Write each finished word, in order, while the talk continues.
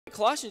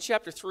Colossians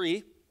chapter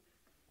 3,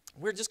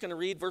 we're just going to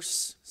read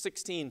verse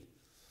 16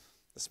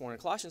 this morning.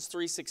 Colossians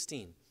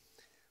 3:16.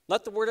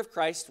 Let the word of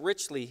Christ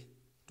richly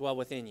dwell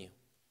within you,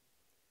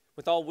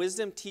 with all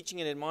wisdom,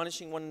 teaching and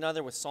admonishing one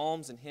another with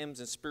psalms and hymns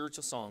and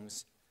spiritual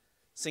songs,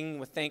 singing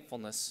with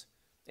thankfulness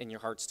in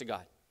your hearts to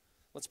God.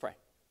 Let's pray.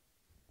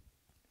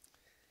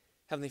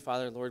 Heavenly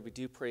Father, Lord, we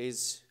do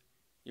praise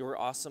your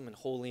awesome and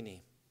holy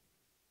name.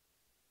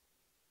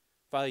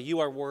 Father, you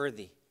are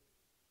worthy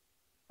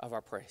of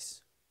our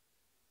praise.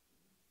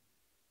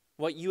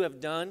 What you have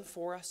done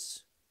for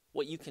us,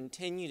 what you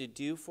continue to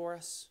do for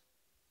us,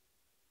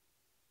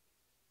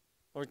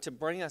 Lord, to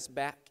bring us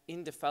back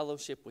into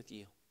fellowship with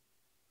you,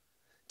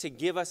 to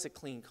give us a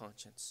clean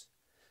conscience,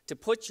 to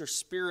put your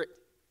Spirit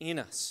in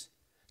us,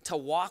 to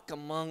walk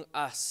among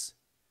us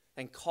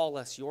and call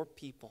us your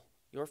people,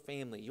 your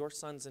family, your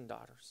sons and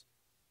daughters.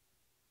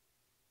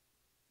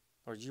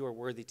 Lord, you are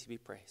worthy to be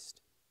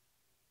praised.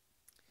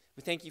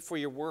 We thank you for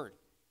your word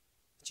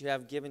that you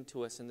have given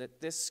to us and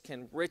that this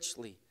can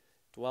richly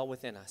dwell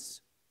within us.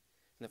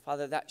 And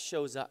Father, that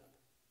shows up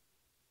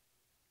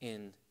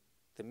in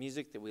the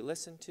music that we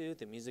listen to,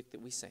 the music that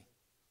we sing.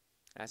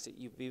 I ask that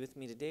you be with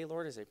me today,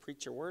 Lord, as I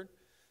preach your word,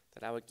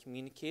 that I would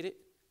communicate it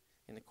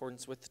in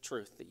accordance with the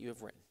truth that you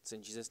have written. It's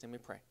in Jesus' name we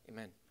pray.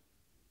 Amen.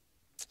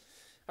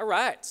 All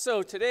right,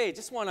 so today,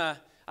 just want to,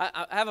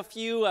 I have a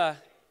few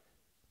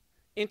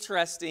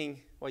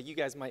interesting, well, you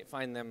guys might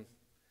find them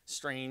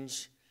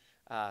strange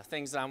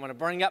things that I'm going to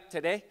bring up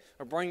today,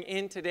 or bring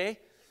in today.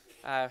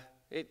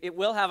 It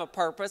will have a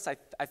purpose,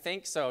 I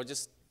think, so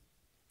just,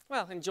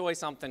 well, enjoy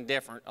something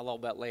different a little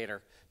bit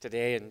later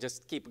today and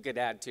just keep a good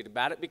attitude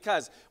about it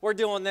because we're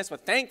doing this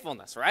with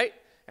thankfulness, right?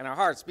 In our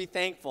hearts, be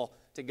thankful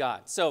to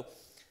God. So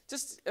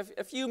just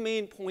a few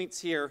main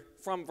points here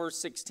from verse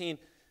 16.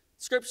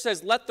 Scripture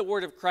says, let the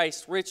word of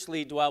Christ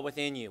richly dwell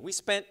within you. We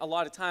spent a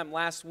lot of time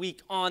last week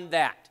on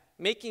that,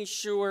 making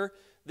sure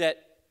that,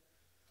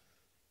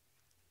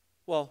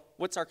 well,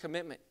 what's our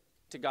commitment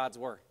to God's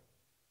word?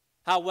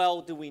 How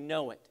well do we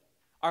know it?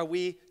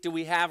 Do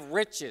we have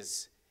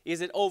riches?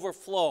 Is it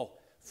overflow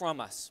from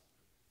us?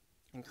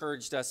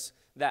 Encouraged us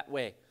that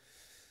way.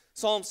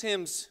 Psalms,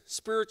 hymns,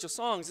 spiritual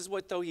songs is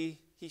what though he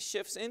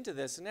shifts into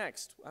this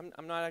next.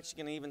 I'm not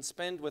actually going to even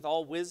spend with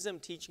all wisdom,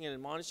 teaching and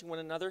admonishing one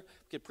another.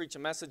 We could preach a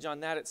message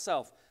on that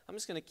itself. I'm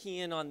just going to key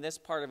in on this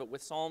part of it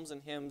with psalms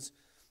and hymns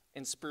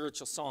and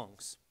spiritual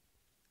songs.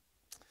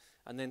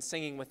 And then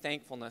singing with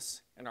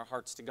thankfulness in our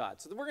hearts to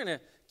God. So we're going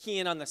to key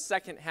in on the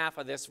second half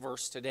of this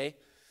verse today.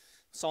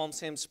 Psalms,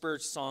 hymns,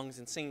 spiritual songs,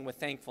 and singing with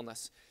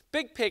thankfulness.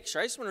 Big picture,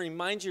 I just want to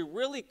remind you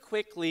really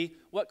quickly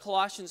what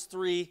Colossians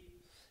 3,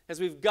 as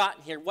we've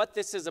gotten here, what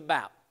this is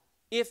about.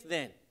 If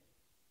then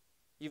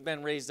you've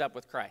been raised up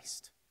with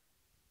Christ.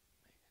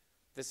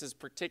 This is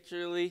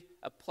particularly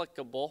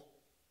applicable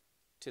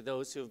to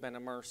those who have been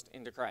immersed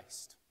into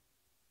Christ.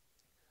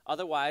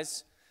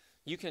 Otherwise,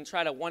 you can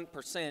try to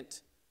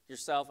 1%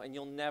 yourself and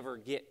you'll never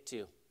get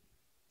to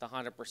the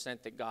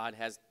 100% that God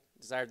has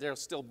desired. There'll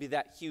still be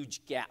that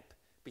huge gap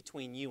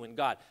between you and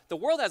God. The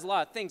world has a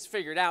lot of things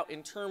figured out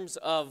in terms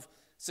of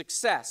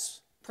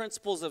success,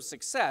 principles of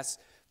success,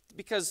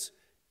 because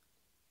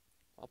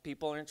well,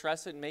 people are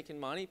interested in making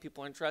money,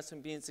 people are interested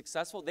in being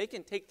successful. They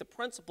can take the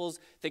principles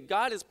that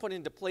God has put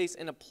into place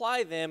and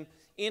apply them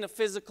in a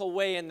physical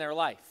way in their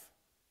life.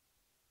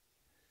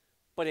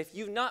 But if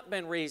you've not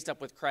been raised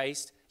up with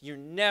Christ, you're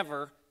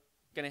never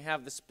going to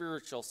have the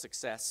spiritual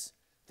success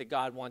that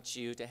God wants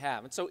you to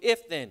have. And so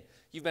if then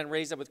you've been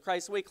raised up with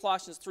Christ, the way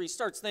Colossians 3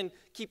 starts, then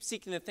keep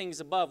seeking the things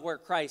above where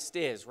Christ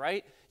is,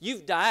 right?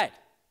 You've died.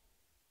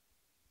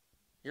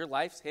 Your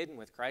life's hidden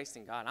with Christ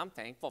and God. I'm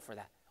thankful for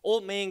that.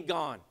 Old man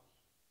gone.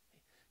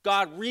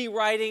 God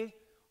rewriting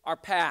our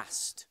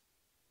past,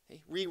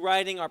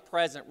 rewriting our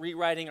present,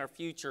 rewriting our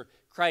future.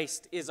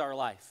 Christ is our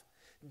life.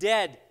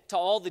 Dead to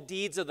all the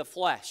deeds of the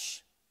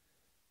flesh.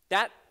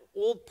 That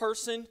old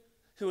person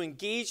who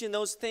engaged in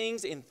those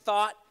things in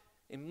thought,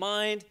 in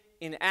mind,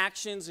 in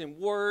actions, in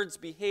words,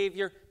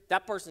 behavior,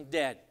 that person's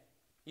dead.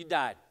 You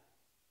died.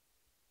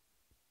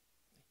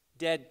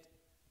 Dead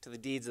to the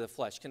deeds of the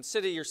flesh.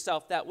 Consider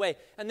yourself that way.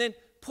 And then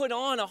put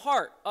on a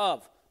heart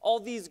of all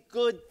these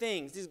good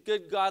things, these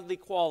good godly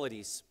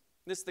qualities.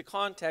 This is the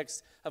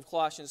context of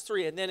Colossians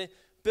 3. And then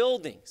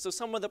building. So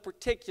some of the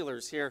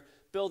particulars here,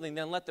 building.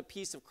 Then let the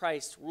peace of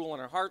Christ rule in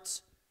our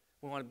hearts.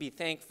 We want to be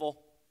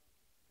thankful.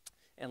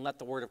 And let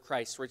the word of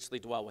Christ richly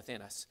dwell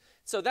within us.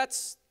 So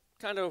that's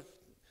kind of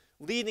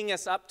leading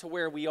us up to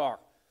where we are.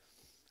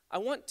 I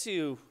want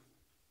to,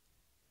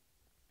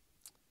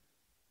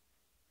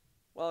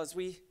 well, as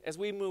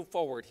we move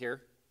forward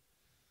here,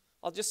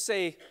 I'll just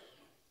say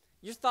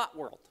your thought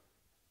world.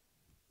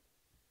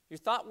 Your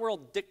thought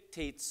world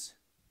dictates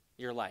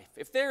your life.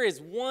 If there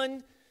is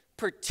one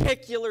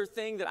particular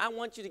thing that I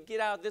want you to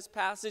get out of this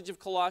passage of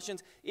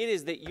Colossians, it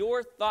is that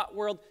your thought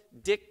world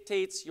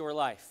dictates your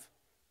life.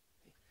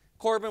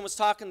 Corbin was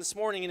talking this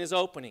morning in his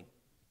opening.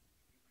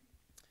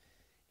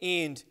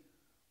 And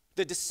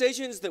the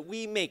decisions that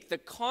we make, the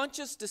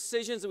conscious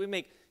decisions that we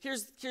make,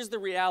 here's the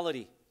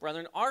reality,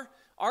 brethren.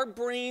 our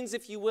brains,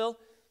 if you will,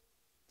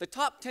 the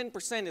top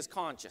 10% is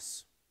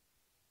conscious.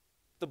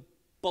 The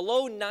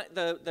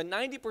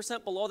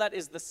 90% below that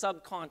is the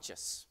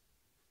subconscious.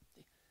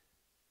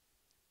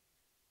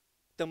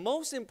 The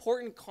most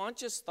important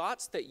conscious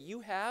thoughts that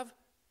you have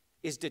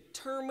is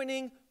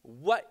determining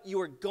what you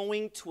are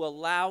going to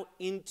allow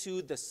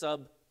into the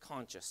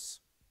subconscious.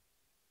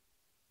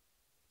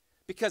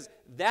 Because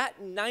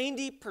that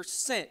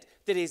 90%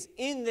 that is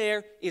in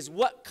there is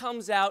what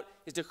comes out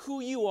as to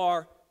who you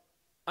are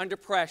under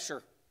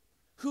pressure,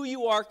 who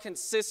you are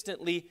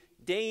consistently,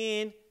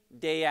 day in,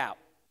 day out.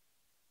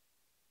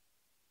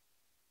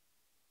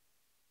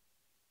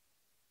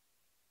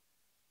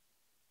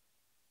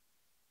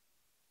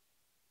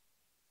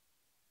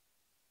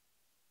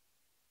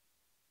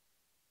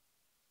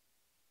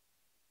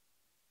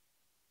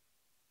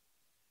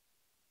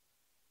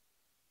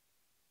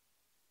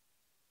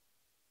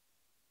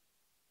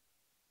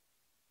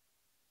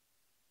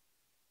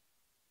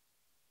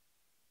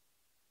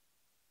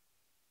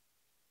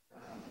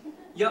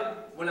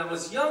 Yep, when I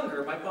was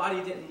younger, my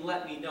body didn't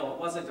let me know. It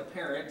wasn't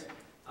apparent.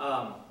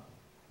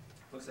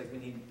 Looks like we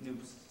need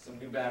some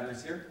new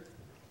batteries here.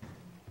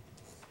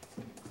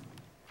 Is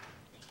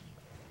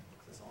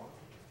this on?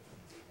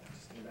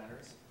 Just new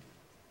batteries.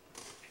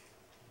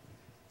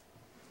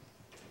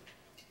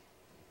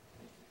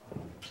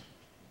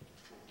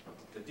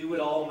 The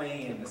do-it-all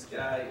man. This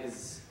guy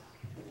is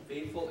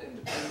faithful and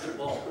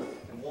dependable.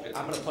 And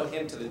I'm going to put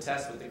him to the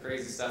test with the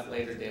crazy stuff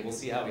later today. We'll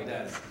see how he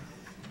does.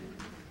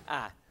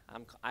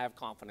 I have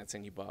confidence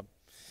in you, Bob.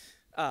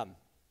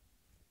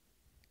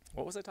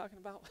 What was I talking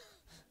about?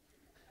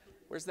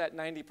 Where's that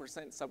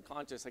 90%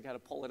 subconscious? I got to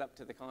pull it up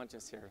to the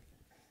conscious here.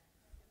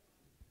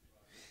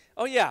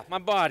 Oh, yeah, my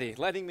body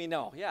letting me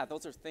know. Yeah,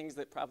 those are things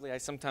that probably I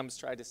sometimes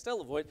try to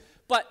still avoid.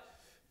 But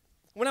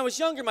when I was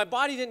younger, my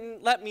body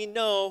didn't let me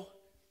know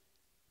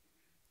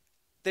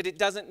that it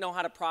doesn't know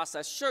how to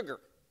process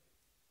sugar.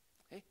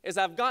 Okay? As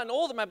I've gotten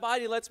older, my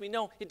body lets me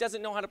know it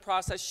doesn't know how to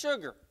process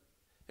sugar.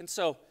 And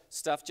so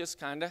stuff just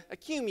kind of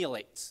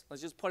accumulates.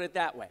 Let's just put it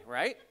that way,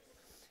 right?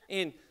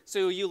 And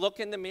so you look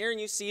in the mirror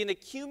and you see an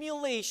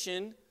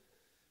accumulation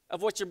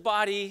of what your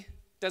body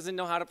doesn't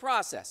know how to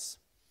process.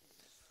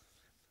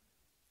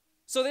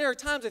 So there are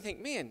times I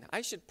think, man,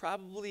 I should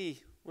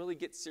probably really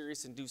get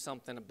serious and do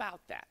something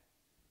about that.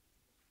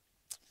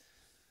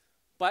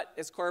 But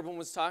as Corbin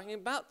was talking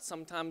about,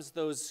 sometimes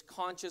those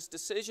conscious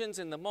decisions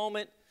in the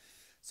moment.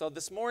 So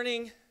this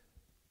morning,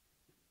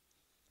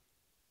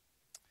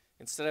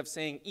 instead of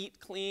saying eat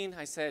clean,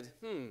 I said,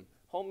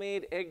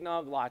 homemade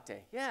eggnog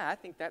latte. Yeah, I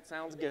think that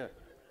sounds good.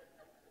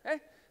 Okay?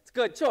 It's a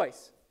good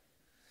choice.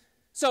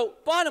 So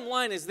bottom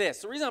line is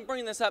this. The reason I'm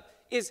bringing this up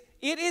is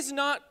it is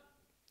not,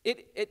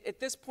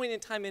 at this point in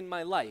time in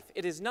my life,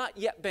 it has not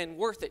yet been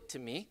worth it to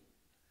me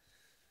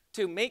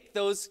to make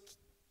those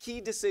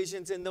key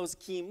decisions in those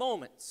key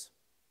moments.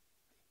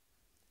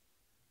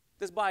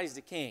 This body's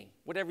decaying.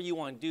 Whatever you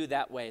want to do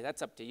that way,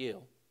 that's up to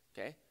you.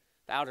 Okay?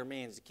 The outer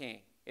man's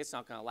decaying. It's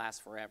not going to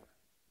last forever.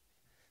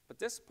 But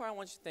this is the part I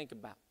want you to think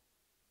about.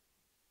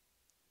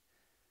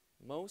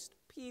 Most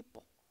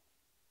people,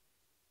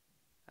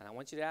 and I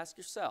want you to ask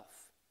yourself,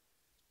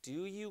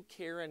 do you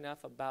care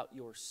enough about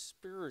your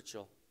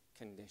spiritual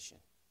condition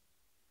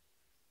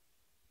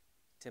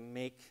to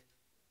make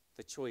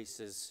the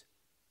choices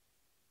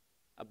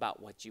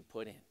about what you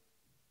put in?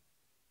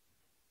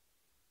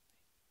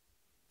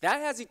 That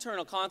has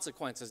eternal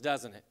consequences,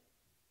 doesn't it?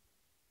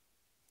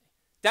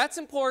 That's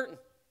important.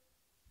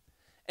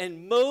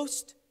 And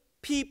most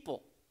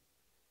people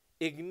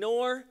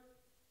ignore,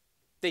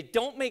 they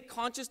don't make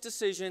conscious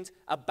decisions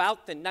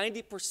about the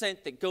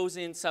 90% that goes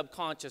in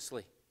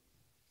subconsciously.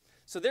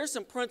 So there's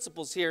some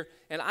principles here,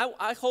 and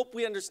I hope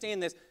we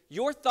understand this.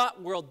 Your thought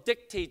world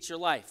dictates your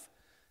life.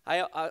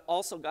 I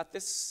also got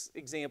this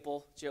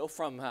example, Joe,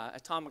 from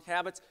Atomic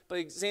Habits, but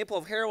example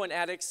of heroin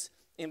addicts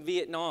in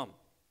Vietnam.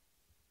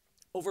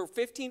 Over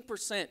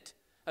 15%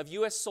 of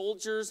U.S.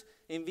 soldiers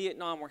in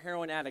Vietnam were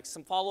heroin addicts.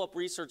 Some follow-up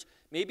research,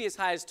 maybe as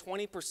high as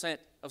 20%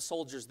 of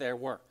soldiers there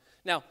were.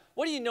 Now,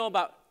 what do you know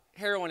about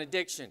heroin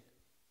addiction?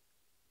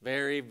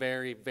 Very,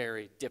 very,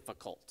 very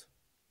difficult,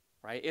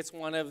 right? It's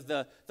one of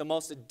the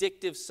most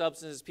addictive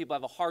substances. People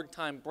have a hard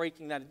time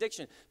breaking that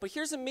addiction. But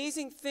here's the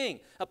amazing thing.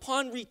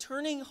 Upon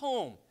returning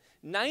home,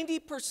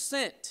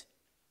 90%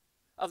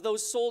 of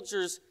those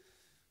soldiers,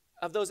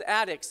 of those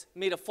addicts,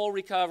 made a full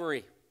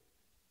recovery.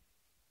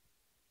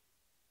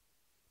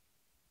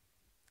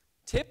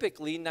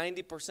 Typically,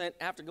 90%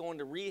 after going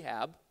to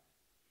rehab,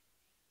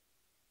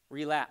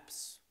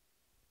 relapse.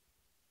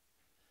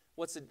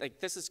 What's it like?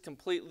 This is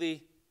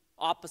completely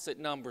opposite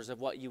numbers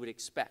of what you would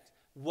expect.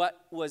 What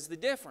was the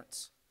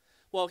difference?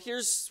 Well,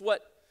 here's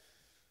what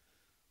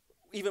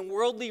even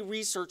worldly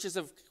researchers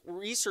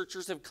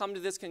have come to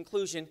this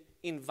conclusion.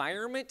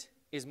 Environment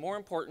is more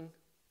important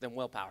than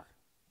willpower.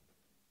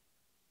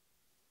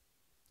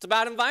 It's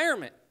about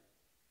environment.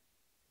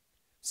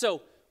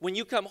 So when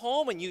you come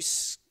home and you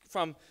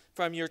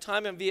from your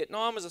time in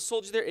Vietnam as a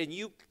soldier there, and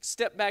you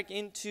step back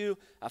into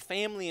a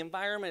family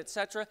environment,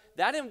 etc.,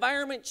 that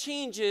environment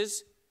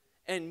changes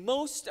And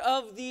most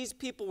of these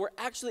people were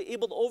actually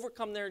able to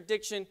overcome their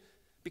addiction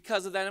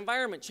because of that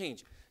environment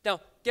change.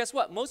 Now, guess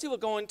what? Most people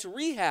go into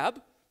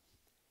rehab,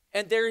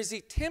 and there is a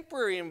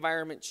temporary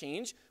environment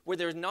change where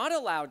they're not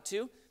allowed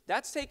to.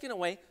 That's taken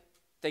away.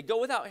 They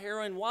go without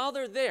heroin while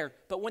they're there.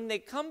 But when they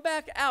come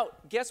back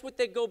out, guess what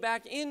they go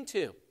back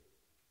into?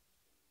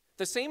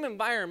 The same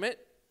environment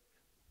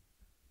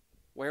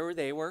where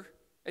they were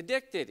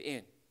addicted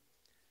in.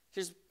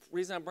 Here's the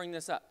reason I bring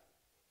this up.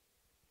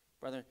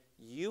 Brother,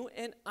 you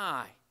and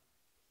I,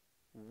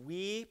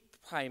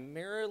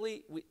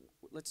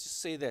 let's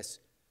just say this.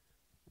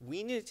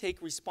 We need to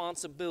take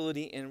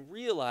responsibility and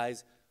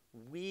realize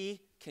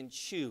we can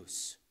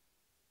choose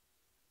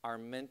our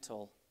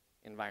mental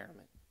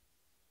environment.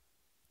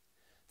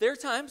 There are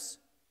times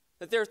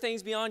that there are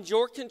things beyond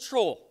your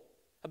control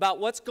about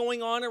what's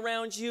going on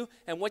around you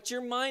and what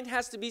your mind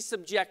has to be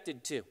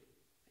subjected to.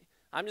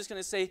 I'm just going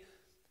to say,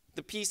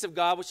 the peace of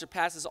God which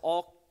surpasses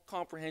all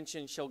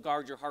comprehension shall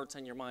guard your hearts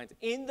and your minds.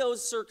 In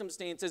those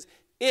circumstances,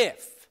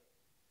 if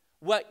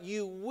what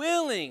you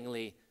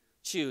willingly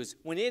choose,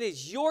 when it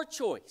is your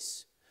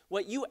choice,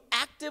 what you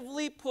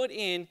actively put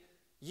in,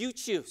 you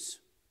choose.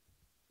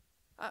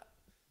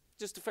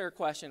 Just a fair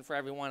question for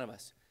every one of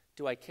us.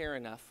 Do I care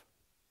enough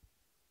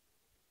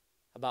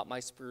about my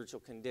spiritual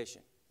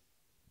condition?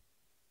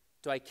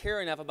 Do I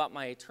care enough about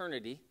my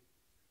eternity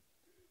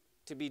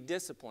to be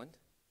disciplined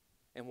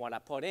in what I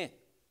put in?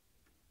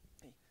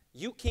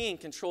 You can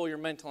control your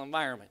mental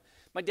environment.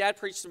 My dad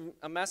preached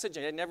a message.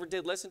 I never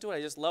did listen to it.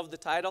 I just loved the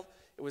title.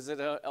 It was at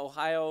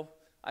Ohio,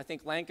 I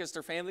think,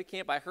 Lancaster Family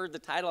Camp. I heard the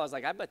title. I was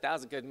like, I bet that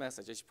was a good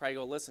message. I should probably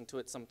go listen to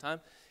it sometime.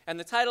 And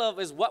the title of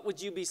it is, What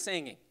Would You Be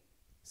Singing?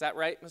 Is that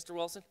right, Mr.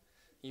 Wilson?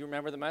 You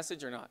remember the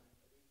message or not?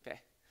 Okay.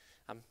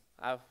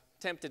 I'm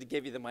tempted to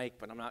give you the mic,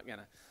 but I'm not going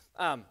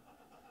to.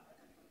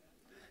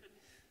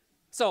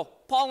 So,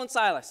 Paul and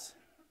Silas,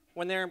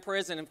 when they're in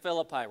prison in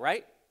Philippi,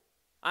 right?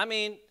 I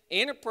mean,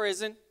 in a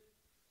prison,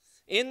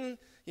 in,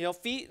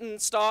 feet in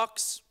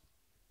stocks.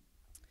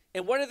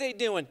 And what are they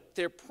doing?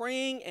 They're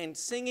praying and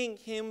singing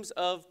hymns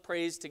of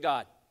praise to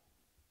God.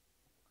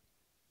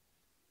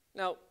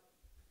 Now,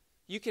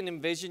 you can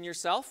envision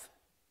yourself.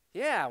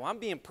 Yeah, well, I'm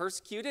being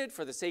persecuted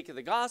for the sake of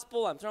the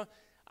gospel.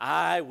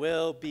 I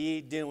will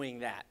be doing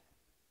that.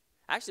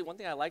 Actually, one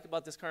thing I like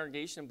about this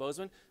congregation in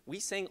Bozeman, we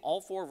sing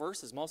all 4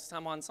 verses most of the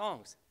time on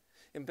songs.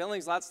 In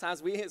Billings, lots of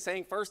times we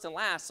sang first and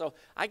last, so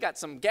I got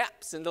some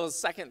gaps in those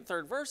second and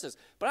third verses.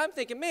 But I'm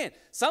thinking, man,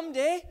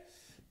 someday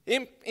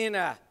in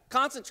a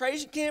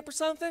concentration camp or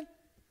something,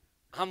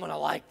 I'm going to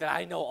like that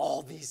I know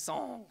all these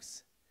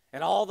songs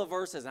and all the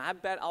verses, and I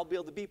bet I'll be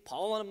able to be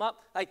pulling them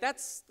up. Like,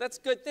 that's a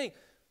good thing.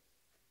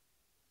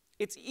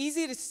 It's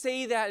easy to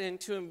say that and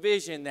to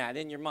envision that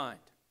in your mind.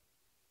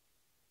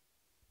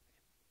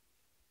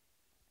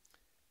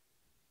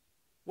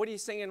 What are you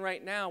singing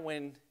right now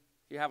when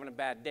you're having a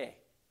bad day?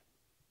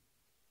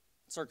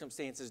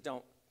 Circumstances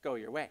don't go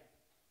your way.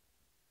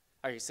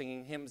 Are you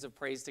singing hymns of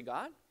praise to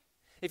God?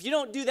 If you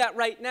don't do that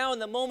right now in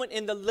the moment,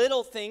 in the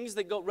little things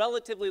that go,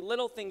 relatively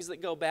little things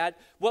that go bad,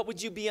 what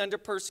would you be under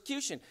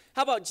persecution?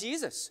 How about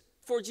Jesus?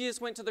 Before Jesus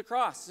went to the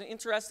cross, it's an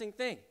interesting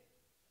thing.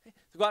 They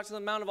go out to the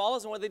Mount of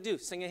Olives, and what do they do?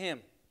 Sing a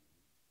hymn.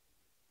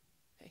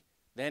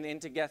 Then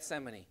into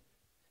Gethsemane.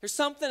 There's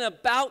something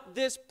about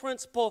this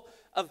principle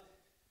of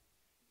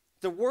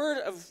the word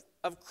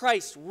of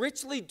Christ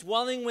richly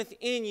dwelling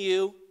within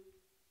you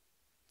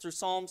through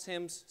psalms,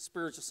 hymns,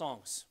 spiritual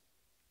songs.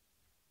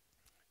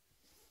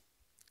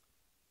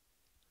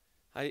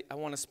 I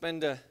want to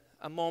spend a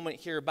moment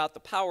here about the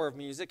power of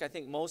music. I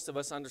think most of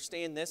us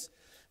understand this,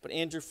 but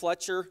Andrew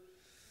Fletcher,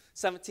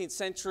 17th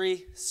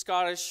century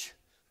Scottish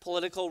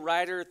political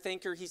writer,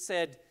 thinker, he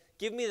said,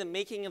 "Give me the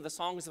making of the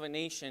songs of a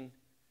nation,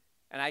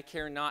 and I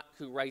care not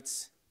who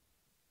writes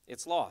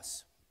its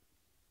laws."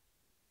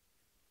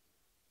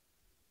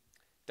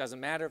 Doesn't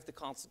matter if the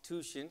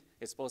Constitution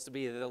is supposed to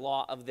be the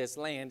law of this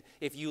land.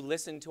 If you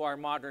listen to our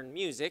modern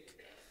music,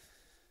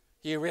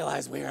 you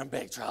realize we're in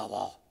big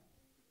trouble.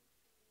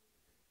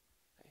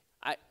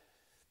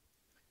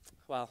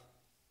 I'll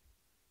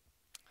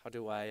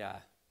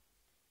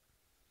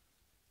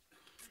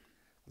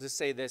just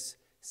say this.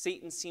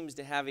 Satan seems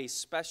to have a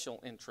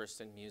special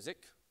interest in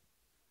music.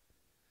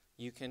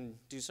 You can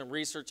do some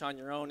research on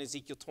your own.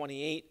 Ezekiel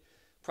 28,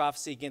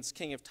 prophecy against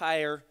King of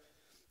Tyre.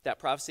 That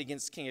prophecy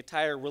against King of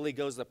Tyre really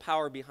goes the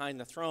power behind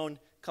the throne,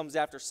 comes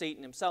after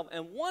Satan himself.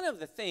 And one of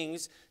the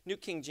things, New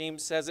King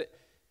James says it,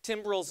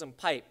 timbrels and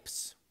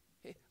pipes.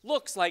 It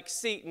looks like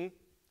Satan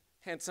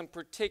had some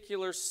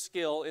particular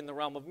skill in the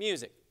realm of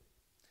music.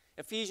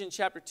 Ephesians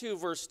chapter 2,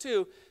 verse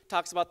 2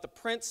 talks about the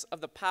prince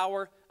of the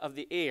power of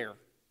the air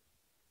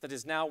that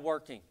is now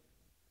working,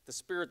 the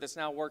spirit that's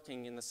now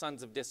working in the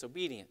sons of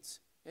disobedience.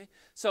 Okay?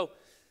 So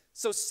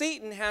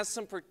Satan has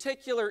some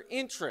particular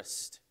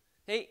interest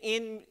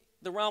in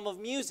the realm of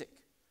music.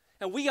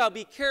 And we got to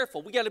be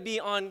careful. We got to be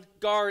on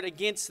guard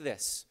against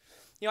this.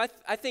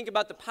 I think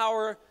about the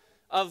power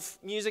of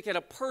music at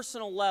a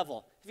personal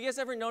level. Have you guys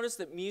ever noticed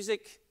that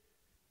music,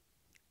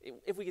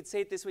 if we could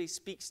say it this way,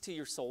 speaks to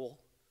your soul?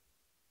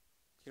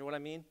 You know what I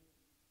mean?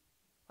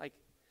 Like,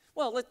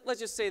 well, let's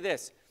just say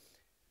this.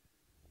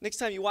 Next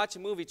time you watch a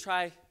movie,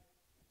 try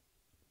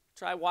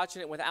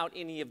watching it without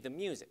any of the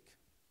music.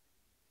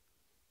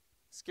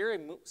 Scary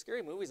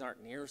movies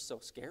aren't near so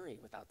scary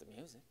without the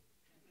music.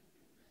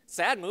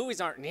 Sad movies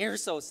aren't near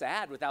so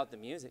sad without the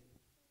music.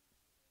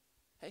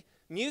 Okay?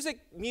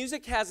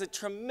 Music has a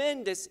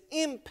tremendous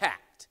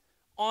impact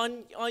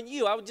on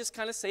you. I would just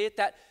kind of say at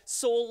that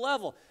soul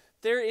level.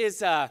 There is,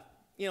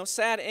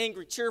 sad,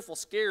 angry, cheerful,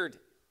 scared.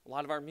 A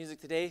lot of our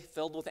music today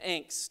filled with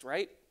angst,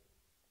 right?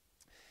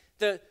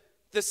 The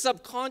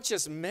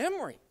subconscious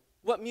memory.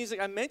 What music,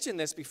 I mentioned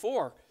this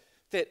before,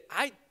 that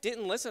I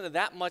didn't listen to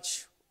that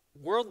much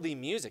worldly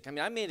music. I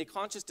mean, I made a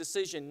conscious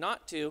decision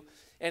not to,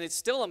 and it's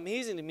still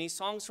amazing to me.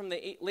 Songs from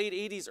the late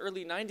 80s,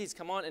 early 90s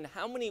come on, and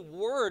how many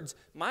words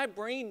my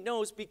brain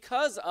knows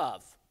because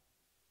of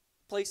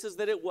places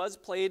that it was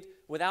played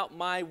without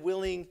my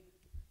willing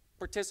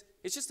participation.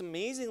 It's just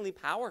amazingly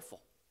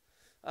powerful.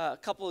 A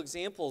couple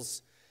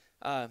examples.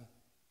 My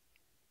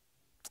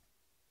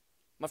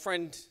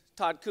friend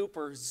Todd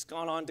Cooper has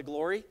gone on to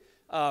glory.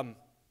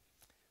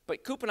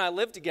 But Coop and I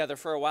lived together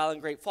for a while in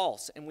Great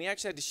Falls, and we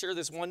actually had to share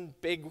this one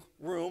big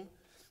room.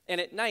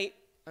 And at night,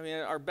 I mean,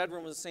 our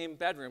bedroom was the same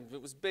bedroom.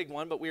 It was a big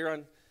one, but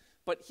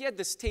he had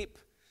this tape.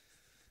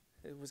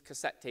 It was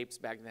cassette tapes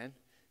back then.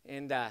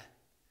 And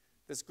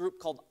this group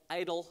called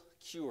Idol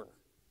Cure.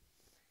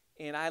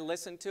 And I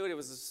listened to it. It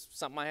was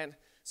something I had.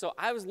 So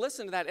I was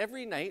listening to that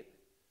every night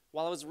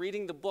while I was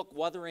reading the book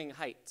Wuthering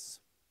Heights.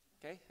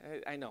 Okay?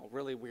 I know,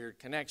 really weird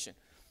connection.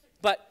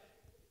 But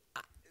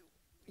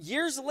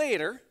years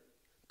later,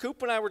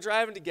 Coop and I were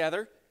driving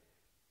together.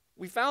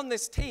 We found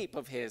this tape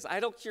of his,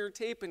 Idol Cure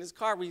tape in his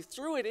car. We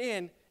threw it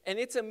in, and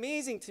it's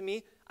amazing to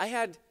me. I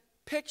had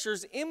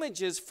pictures,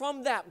 images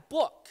from that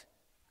book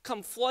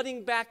come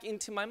flooding back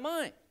into my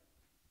mind.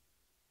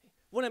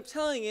 What I'm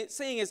saying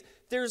is,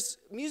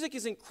 music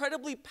is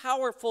incredibly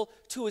powerful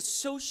to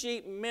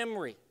associate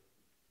memory.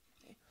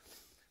 Okay.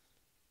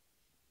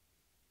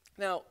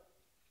 Now,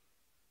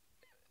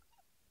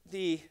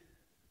 when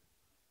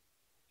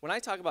I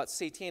talk about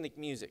satanic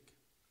music,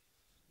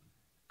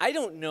 I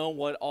don't know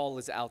what all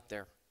is out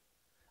there.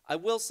 I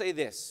will say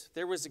this.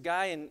 There was a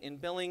guy in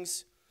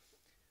Billings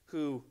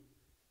who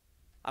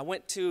I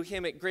went to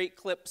him at Great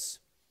Clips,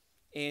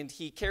 and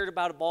he cared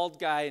about a bald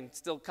guy and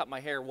still cut my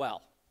hair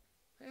well.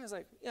 And I was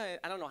like, yeah,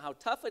 I don't know how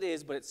tough it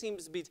is, but it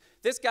seems to be,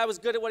 this guy was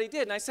good at what he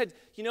did. And I said,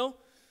 the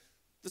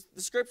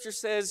scripture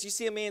says, you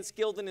see a man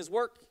skilled in his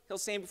work, he'll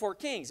stand before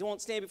kings. He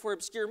won't stand before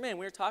obscure men.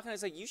 We were talking, I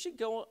was like, you should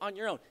go on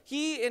your own.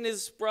 He and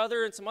his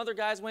brother and some other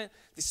guys they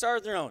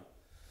started their own.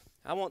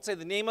 I won't say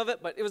the name of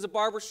it, but it was a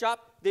barber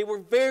shop. They were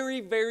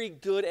very, very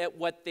good at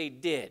what they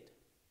did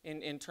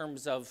in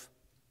terms of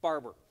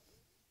barber.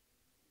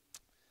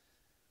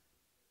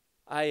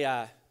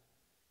 I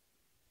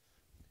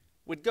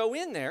would go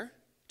in there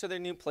to their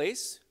new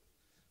place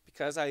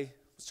because I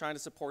was trying to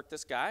support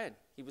this guy, and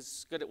he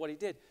was good at what he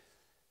did.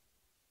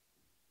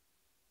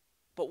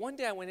 But one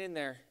day I went in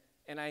there,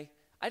 and I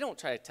don't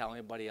try to tell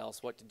anybody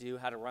else what to do,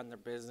 how to run their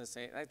business.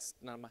 That's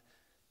none of my.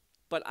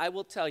 But I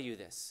will tell you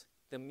this.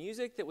 The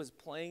music that was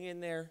playing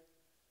in there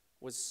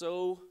was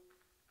so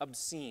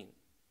obscene.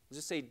 I'll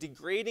just say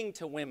degrading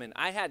to women.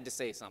 I had to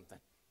say something.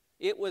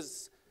 It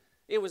was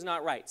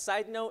not right.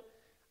 Side note,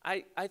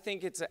 I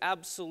think it's an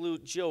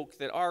absolute joke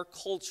that our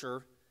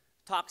culture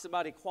talks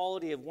about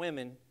equality of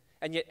women,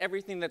 and yet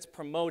everything that's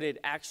promoted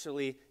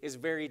actually is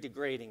very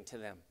degrading to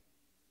them.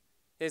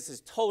 This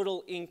is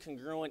total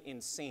incongruent,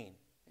 insane.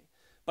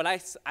 But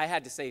I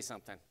had to say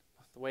something.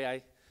 The way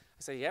I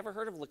said, you ever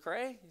heard of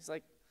Lecrae? He's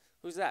like,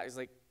 who's that? He's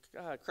like,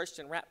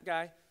 Christian rap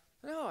guy.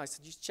 No, I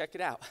said, just check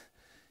it out.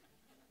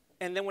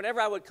 And then whenever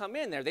I would come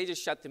in there, they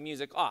just shut the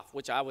music off,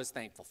 which I was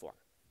thankful for.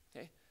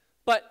 Okay?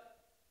 But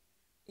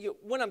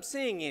what I'm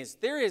saying is,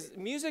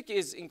 music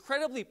is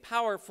incredibly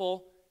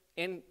powerful,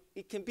 and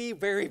it can be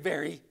very,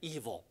 very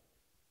evil.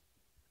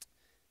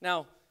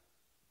 Now,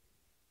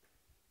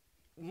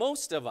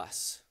 most of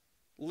us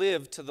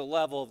live to the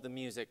level of the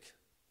music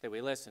that we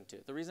listen to.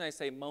 The reason I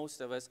say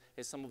most of us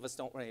is some of us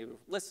don't really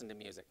listen to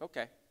music.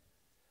 Okay.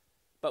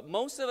 But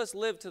most of us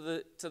live to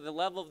the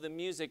level of the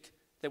music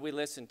that we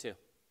listen to.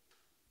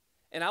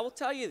 And I will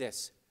tell you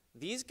this.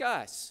 These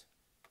guys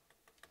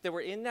that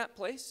were in that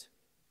place,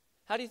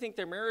 how do you think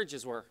their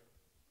marriages were?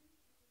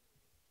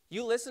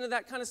 You listen to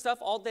that kind of stuff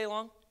all day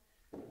long,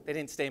 they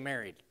didn't stay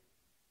married.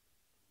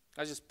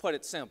 I just put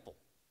it simple.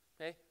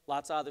 Okay?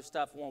 Lots of other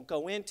stuff I won't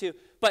go into.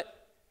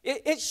 But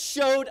it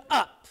showed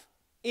up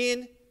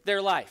in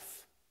their life.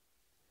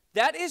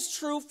 That is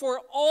true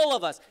for all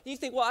of us. You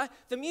think, well,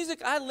 the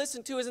music I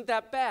listen to isn't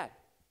that bad.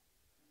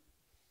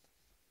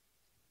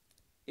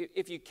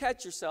 If you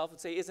catch yourself and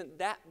say, isn't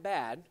that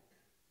bad,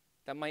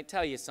 that might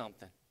tell you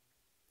something.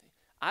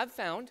 I've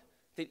found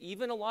that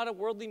even a lot of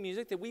worldly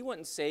music that we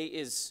wouldn't say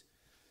it's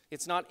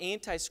not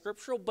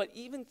anti-scriptural, but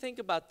even think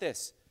about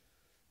this.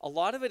 A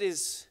lot of it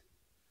is,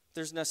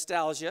 there's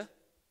nostalgia,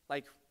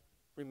 like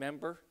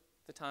remember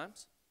the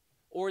times,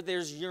 or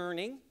there's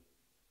yearning,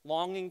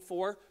 longing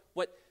for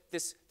what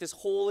this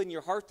hole in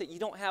your heart that you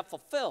don't have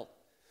fulfilled.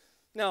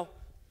 Now,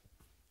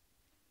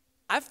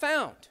 I've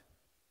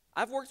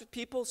worked with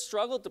people,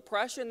 struggled,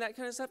 depression, that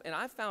kind of stuff, and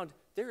I've found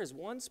there is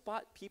one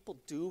spot people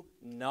do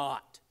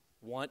not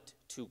want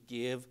to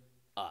give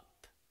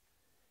up,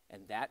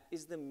 and that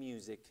is the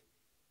music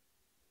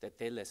that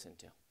they listen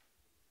to.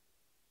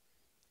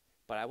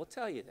 But I will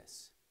tell you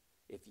this.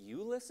 If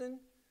you listen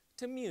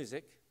to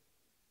music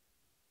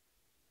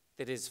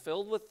that is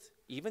filled with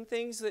even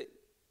things that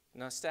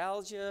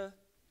nostalgia,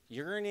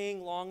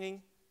 yearning,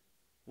 longing,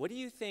 what do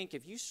you think,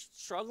 if you're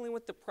struggling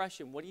with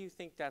depression, what do you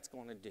think that's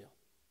going to do?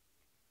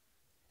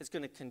 It's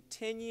going to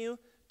continue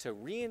to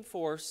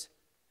reinforce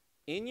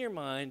in your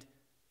mind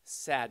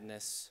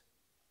sadness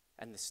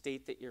and the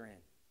state that you're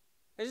in.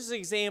 This is an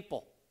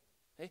example,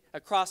 okay,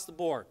 across the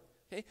board.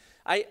 Okay,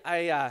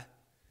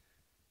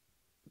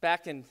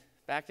 back in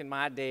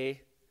my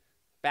day,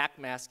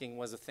 backmasking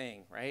was a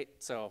thing, right?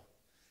 So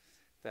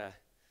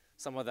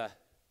some of the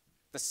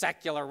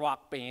secular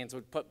rock bands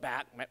would put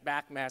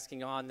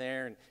backmasking on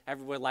there, and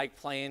everyone liked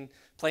playing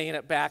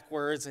it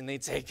backwards, and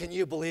they'd say, "Can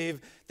you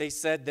believe they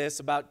said this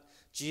about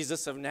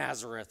Jesus of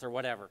Nazareth," or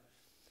whatever.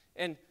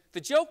 And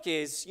the joke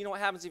is, you know what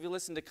happens if you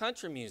listen to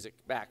country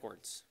music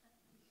backwards?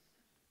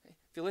 Okay?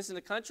 If you listen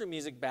to country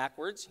music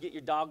backwards, you get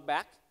your dog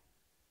back,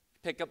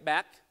 pick up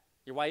back,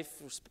 your wife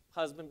or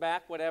husband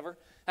back, whatever.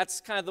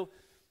 That's kind of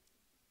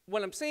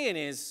what I'm saying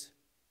is,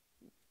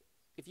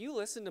 if you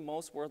listen to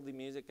most worldly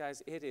music,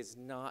 guys, it is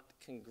not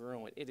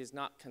congruent. It is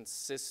not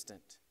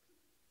consistent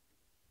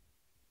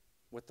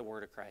with the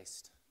Word of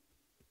Christ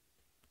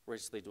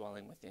richly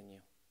dwelling within you.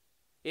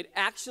 It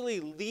actually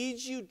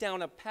leads you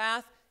down a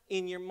path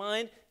in your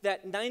mind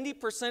that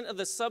 90% of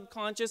the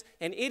subconscious,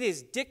 and it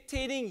is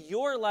dictating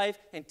your life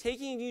and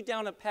taking you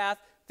down a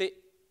path that,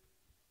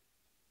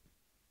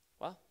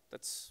 well,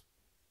 that's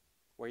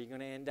where you're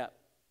going to end up.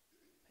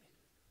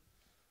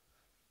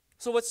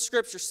 So what's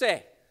Scripture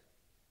say?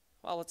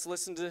 Well, let's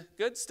listen to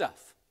good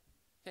stuff.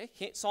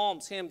 Okay?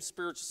 Psalms, hymns,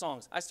 spiritual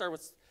songs. I start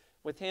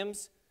with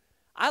hymns.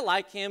 I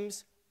like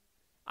hymns.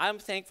 I'm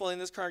thankful in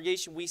this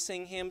congregation we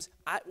sing hymns.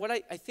 I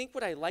think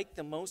what I like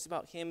the most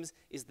about hymns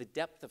is the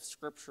depth of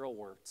scriptural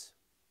words.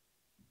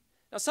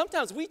 Now,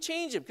 sometimes we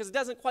change them because it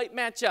doesn't quite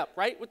match up,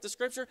 right, with the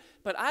Scripture.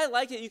 But I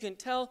like it. You can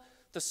tell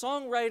the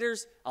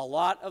songwriters a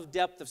lot of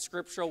depth of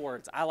scriptural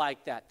words. I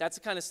like that. That's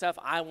the kind of stuff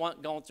I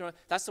want going through.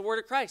 That's the Word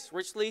of Christ,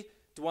 richly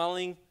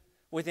dwelling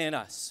within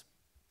us.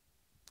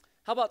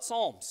 How about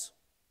Psalms?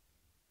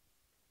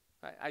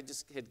 I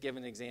just had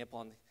given an example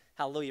on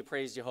Hallelujah,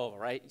 Praise Jehovah,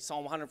 right?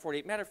 Psalm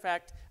 148. Matter of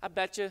fact, I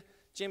bet you,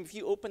 Jim, if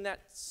you open that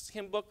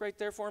hymn book right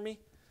there for me,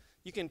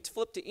 you can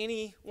flip to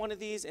any one of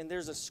these, and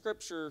there's a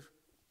scripture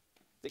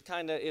that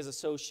kind of is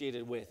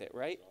associated with it,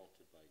 right?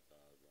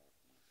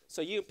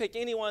 So you can pick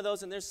any one of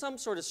those, and there's some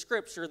sort of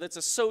scripture that's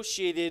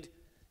associated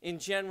in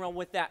general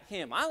with that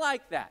hymn. I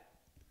like that.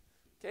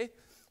 Okay?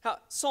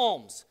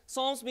 Psalms.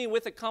 Psalms mean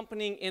with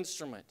accompanying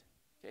instrument.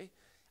 Okay?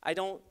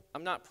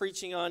 I'm not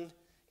preaching on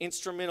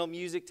instrumental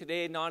music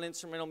today,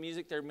 non-instrumental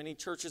music. There are many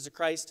churches of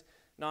Christ,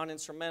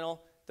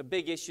 non-instrumental. The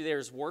big issue there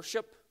is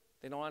worship.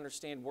 They don't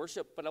understand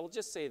worship. But I will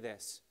just say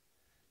this.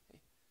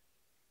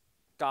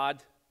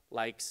 God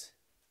likes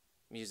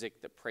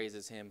music that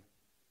praises him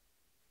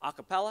a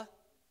cappella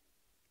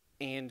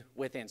and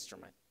with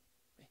instrument.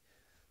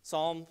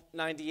 Psalm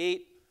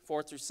 98,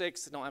 4 through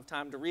 6. I don't have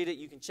time to read it.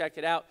 You can check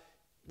it out.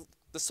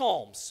 The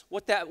Psalms,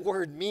 what that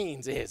word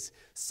means is,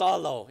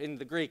 solo in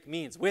the Greek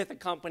means with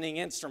accompanying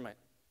instrument.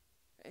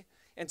 Okay?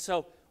 And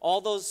so all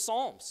those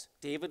Psalms,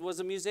 David was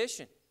a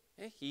musician.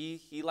 Okay?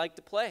 He liked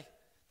to play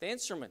the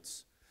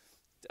instruments.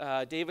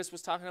 Davis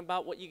was talking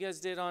about what you guys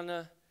did on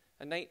a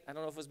night, I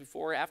don't know if it was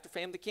before or after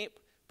family camp,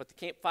 but the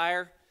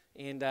campfire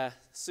and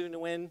soon to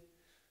win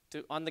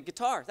on the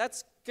guitar.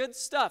 That's good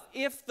stuff.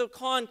 If the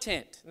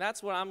content, and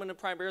that's what I'm going to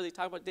primarily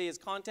talk about today is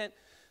content,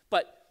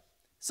 but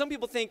some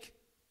people think,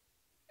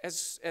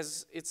 as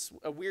it's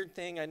a weird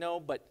thing, I know,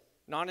 but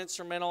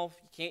non-instrumental,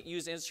 you can't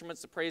use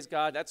instruments to praise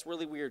God. That's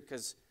really weird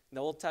because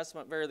the Old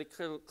Testament very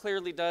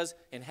clearly does.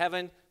 In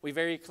heaven, we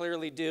very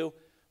clearly do.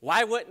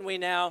 Why wouldn't we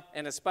now?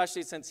 And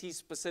especially since he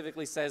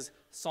specifically says,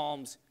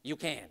 Psalms, you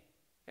can.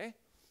 Okay?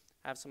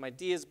 I have some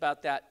ideas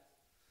about that.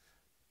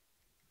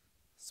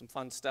 Some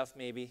fun stuff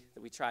maybe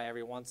that we try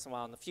every once in a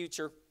while in the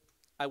future.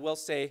 I will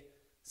say,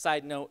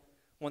 side note,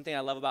 one thing I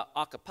love about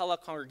a cappella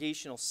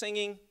congregational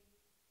singing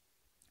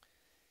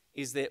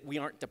is that we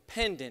aren't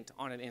dependent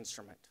on an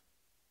instrument.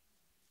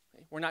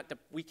 Okay?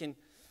 We can,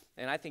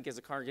 and I think as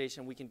a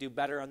congregation we can do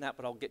better on that,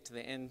 but I'll get to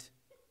the end.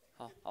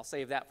 I'll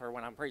save that for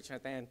when I'm preaching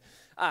at the end.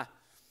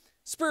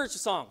 Spiritual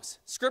songs,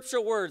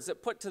 scriptural words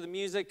that put to the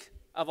music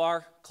of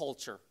our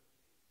culture.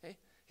 Okay?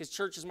 His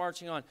church is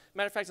marching on.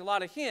 Matter of fact, a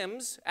lot of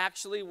hymns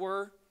actually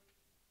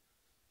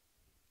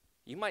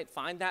you might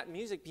find that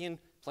music being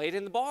played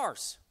in the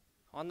bars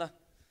on the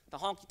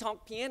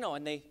honky-tonk piano,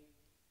 and they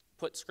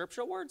put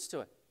scriptural words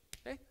to it.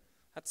 Okay?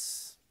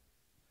 That's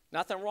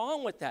nothing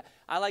wrong with that.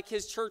 I like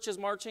His Church is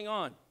Marching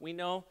On. We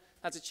know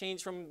that's a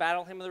change from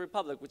Battle Hymn of the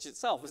Republic, which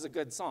itself is a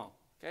good song.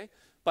 Okay?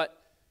 But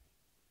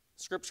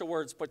scriptural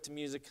words put to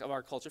music of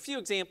our culture. A few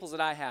examples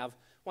that I have.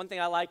 One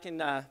thing I like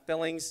in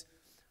Billings,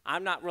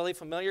 I'm not really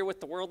familiar with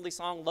the worldly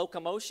song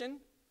Locomotion,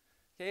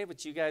 okay,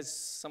 but you guys,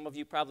 some of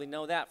you probably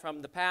know that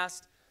from the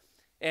past.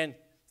 And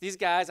these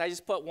guys, I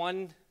just put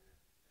one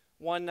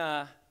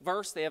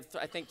verse. They have,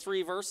 I think,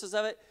 3 verses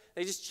of it.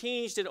 They just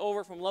changed it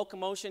over from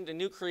Locomotion to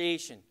New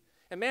Creation.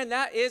 And man,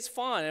 that is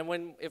fun.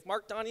 And if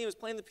Mark Donahue was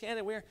playing the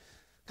piano, we're,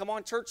 come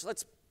on, church,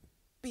 let's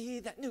be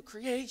that new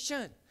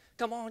creation.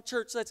 Come on,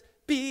 church, let's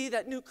be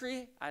that new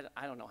creation.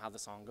 I don't know how the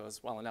song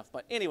goes well enough,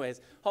 but anyways,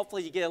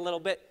 hopefully you get a little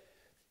bit.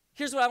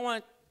 Here's what I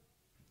want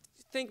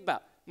to think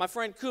about. My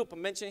friend Coop,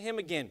 I'm mentioning him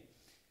again.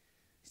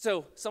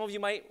 So some of you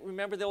might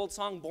remember the old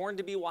song, Born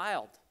to be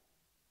Wild.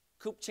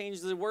 Coop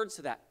changed the words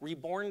to that,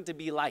 Reborn to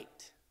be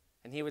Light.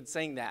 And he would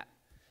sing that,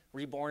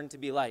 Reborn to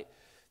be Light.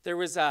 There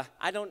was, I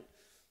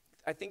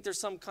think there's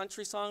some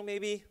country song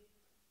maybe,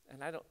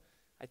 and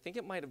I think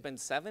it might have been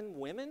 7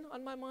 women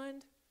on my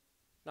mind.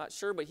 Not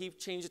sure, but he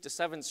changed it to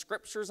 7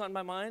 scriptures on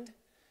my mind.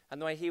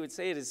 And the way he would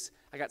say it is,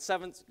 I got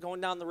 7, going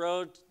down the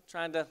road,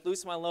 trying to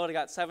loosen my load, I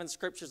got 7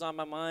 scriptures on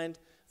my mind.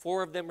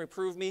 4 of them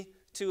reprove me,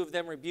 2 of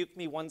them rebuke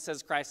me, 1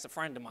 says Christ's a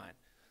friend of mine.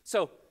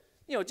 So,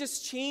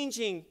 just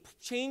changing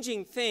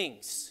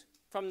things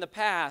from the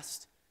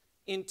past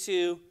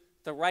into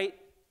the right,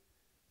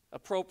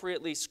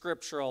 appropriately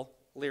scriptural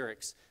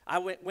lyrics. I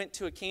went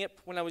to a camp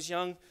when I was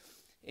young,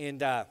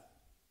 and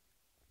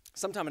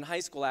sometime in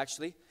high school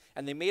actually,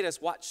 and they made us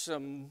watch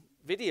some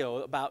video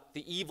about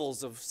the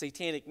evils of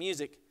satanic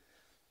music.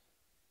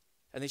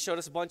 And they showed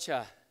us a bunch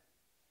of,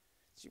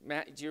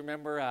 Matt, do you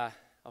remember,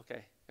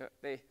 okay,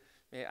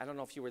 I don't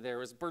know if you were there, it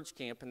was Birch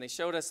Camp, and they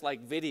showed us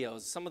like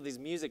videos, some of these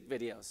music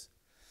videos.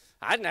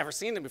 I'd never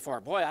seen them before.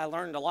 Boy, I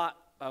learned a lot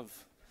of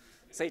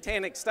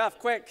satanic stuff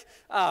quick.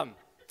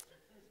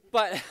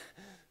 But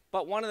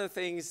one of the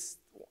things,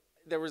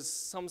 there was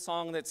some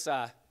song that's,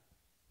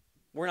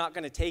 we're not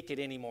going to take it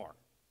anymore.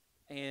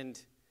 And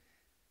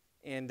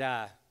then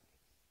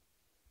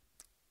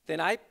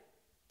I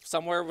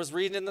somewhere was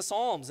reading in the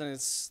Psalms, and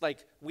it's like,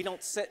 we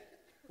don't sit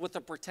with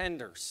the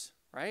pretenders,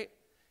 right?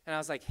 And I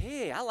was like,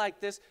 hey, I like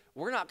this.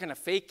 We're not going to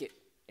fake it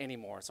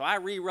anymore. So I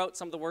rewrote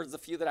some of the words, the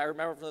few that I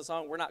remember from the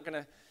song. We're not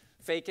going to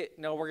fake it.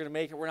 No, we're going to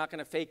make it. We're not going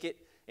to fake it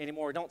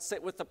anymore. Don't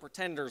sit with the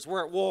pretenders.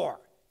 We're at war.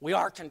 We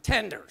are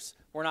contenders.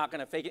 We're not going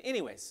to fake it.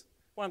 Anyways,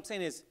 what I'm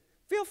saying is,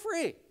 feel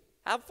free.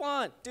 Have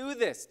fun. Do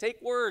this.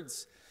 Take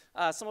words.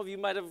 Some of you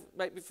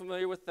might be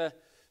familiar with the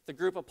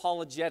group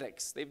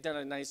Apologetics. They've done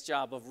a nice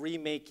job of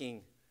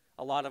remaking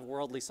a lot of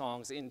worldly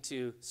songs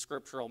into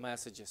scriptural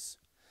messages.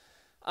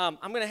 I'm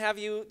going to have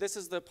you, this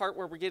is the part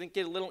where we're going to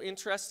get a little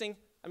interesting.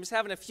 I'm just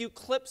having a few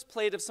clips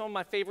played of some of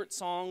my favorite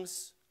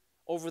songs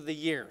over the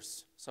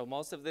years. So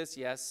most of this,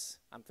 yes,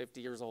 I'm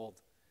 50 years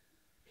old.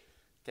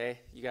 Okay,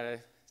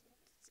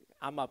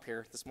 I'm up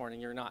here this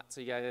morning, you're not, so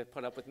you got to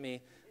put up with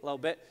me a little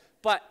bit.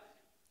 But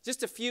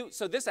just a few,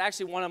 so this is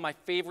actually one of my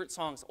favorite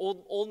songs,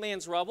 Old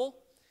Man's Rubble.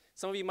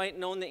 Some of you might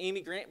know the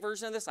Amy Grant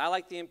version of this. I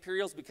like the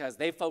Imperials because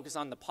they focus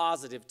on the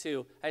positive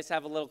too. I just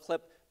have a little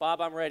clip. Bob,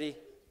 I'm ready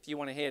if you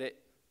want to hit it.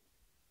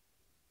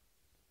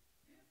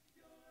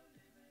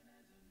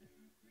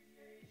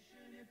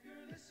 If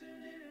you're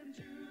listening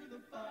to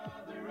the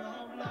Father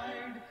of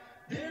light,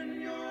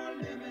 then you're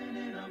living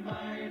in a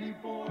mighty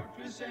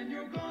fortress, and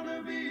you're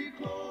gonna be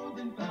clothed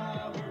in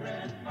power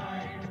and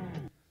might.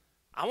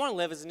 I want to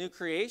live as a new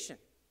creation.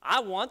 I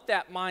want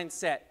that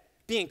mindset,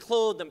 being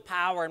clothed in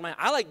power and might.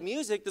 I like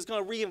music that's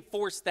going to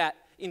reinforce that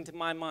into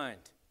my mind.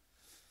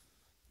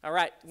 All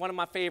right, one of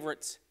my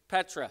favorites,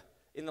 Petra,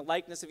 in the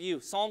likeness of you.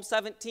 Psalm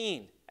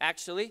 17,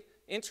 actually,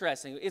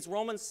 interesting. It's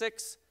Romans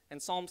 6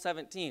 and Psalm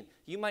 17.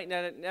 You might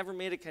never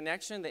made a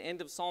connection, the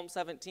end of Psalm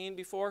 17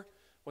 before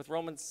with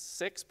Romans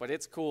 6, but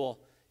it's cool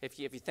if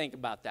you think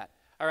about that.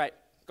 All right,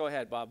 go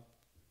ahead, Bob.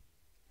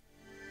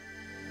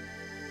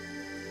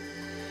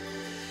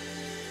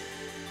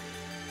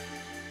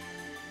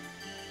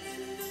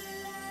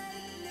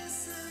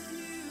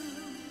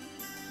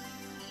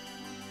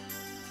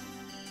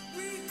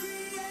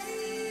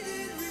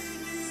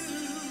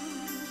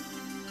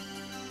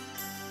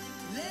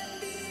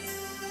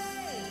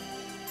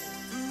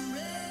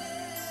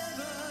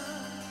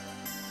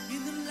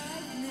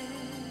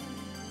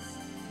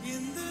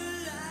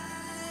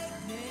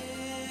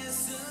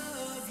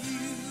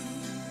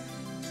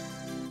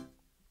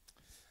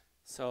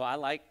 So I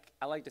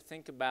like to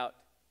think about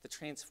the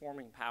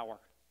transforming power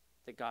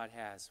that God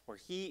has, where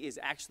he is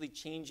actually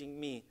changing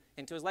me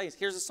into his likeness.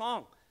 Here's a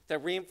song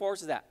that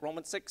reinforces that,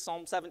 Romans 6,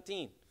 Psalm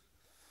 17.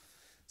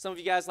 Some of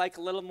you guys like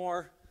a little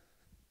more,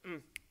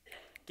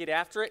 get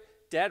after it,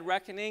 Dead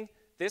Reckoning.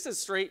 This is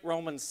straight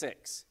Romans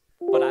 6,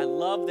 but I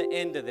love the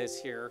end of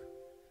this here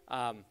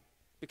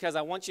because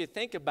I want you to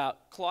think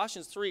about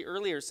Colossians 3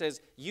 earlier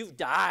says, you've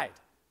died,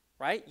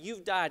 right?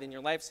 You've died and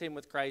your life's hidden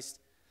with Christ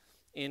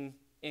in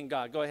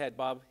God. Go ahead,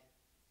 Bob.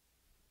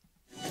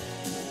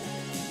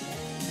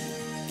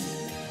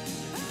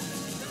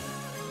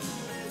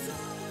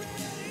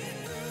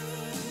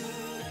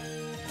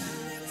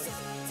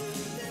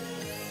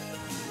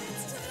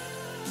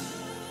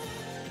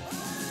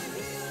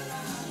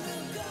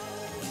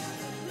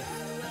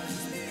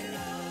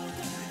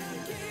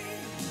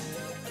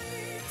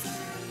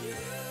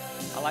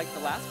 I like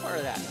the last part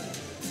of that.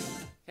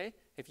 Okay?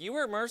 If you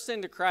were immersed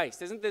into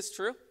Christ, isn't this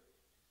true?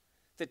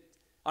 That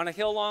on a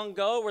hill long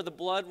ago where the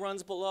blood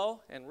runs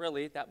below, and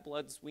really that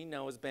blood we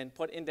know has been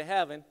put into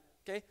heaven,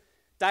 okay?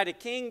 Died a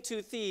king,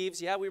 2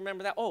 thieves. Yeah, we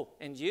remember that. Oh,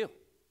 and you,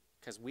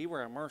 because we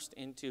were immersed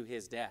into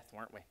his death,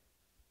 weren't we?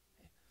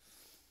 Okay.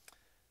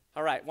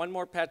 All right, one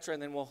more Petra,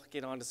 and then we'll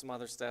get on to some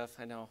other stuff.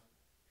 I know.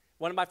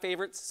 One of my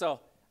favorites,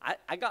 so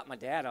I got my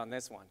dad on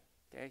this one.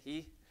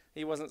 Okay,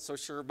 he wasn't so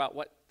sure about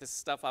what this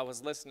stuff I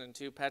was listening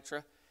to, Petra.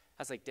 I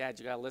was like, Dad,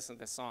 you got to listen to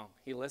this song.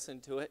 He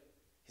listened to it.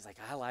 He's like,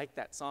 I like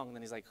that song. And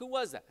then he's like, who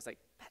was that? I was like,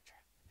 Petra.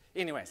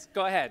 Anyways,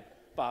 go ahead,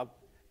 Bob.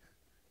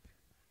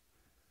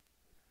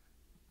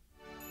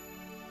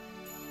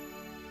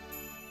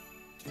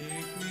 Take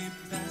me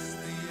past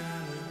the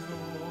outer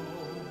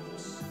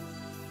courts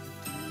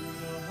to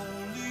the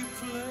holy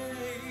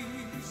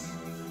place,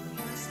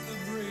 past the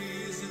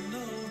brazen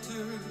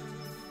altar.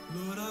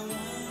 Lord, I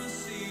want to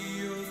see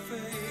your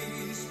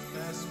face.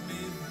 Pass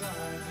me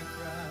by the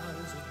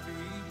crowds of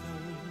people,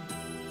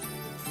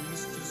 the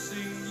priest to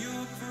sing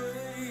your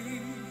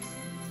praise.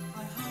 I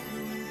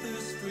hunger and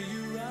thirst for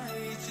your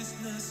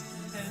righteousness,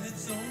 and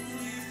it's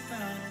only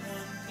found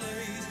one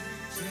place.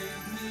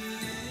 Take me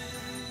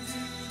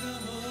into the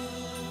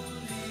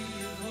holy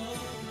of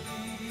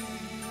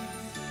holies.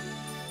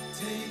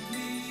 Take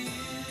me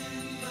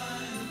in by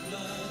the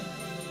blood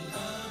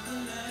of the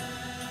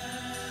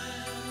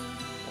Lamb.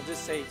 We'll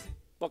just say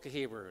Book of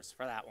Hebrews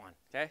for that one,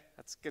 okay?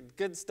 That's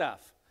good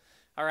stuff.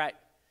 All right.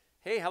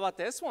 Hey, how about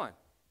this one?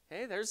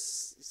 Hey,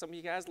 there's some of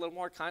you guys a little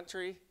more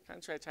country. I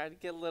tried to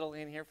get a little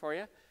in here for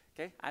you,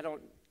 okay? I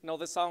don't know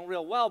this song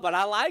real well, but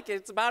I like it.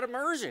 It's about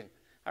immersion.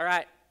 All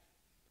right.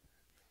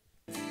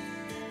 Down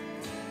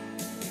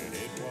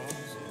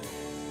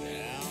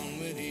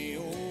with the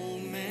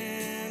old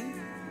man,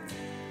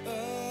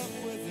 up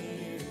with the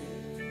new,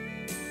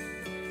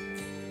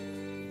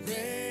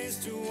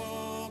 raised to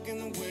walk in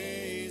the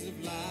ways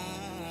of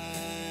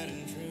light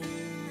and truth.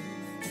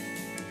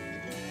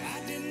 I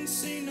didn't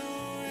see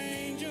no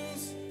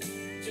angels,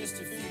 just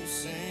a few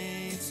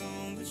saints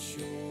on the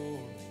shore,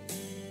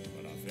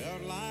 but I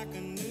felt like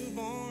a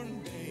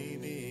newborn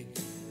baby,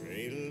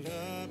 cradled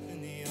up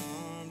in the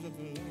arms of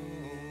the Lord.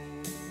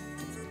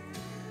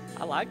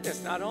 I like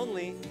this. Not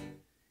only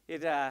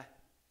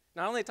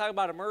talk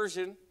about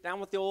immersion, down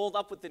with the old,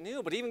 up with the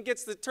new, but even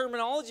gets the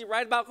terminology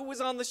right about who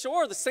was on the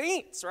shore, the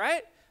saints,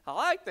 right? I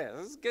like this.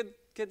 This is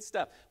good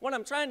stuff. What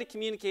I'm trying to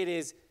communicate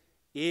is,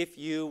 if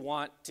you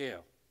want to,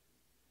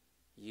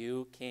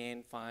 you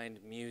can find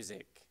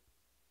music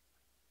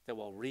that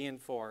will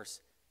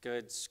reinforce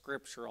good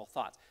scriptural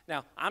thoughts.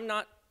 Now, I'm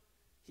not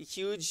a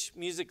huge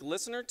music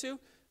listener to,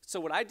 so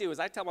what I do is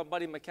I tell my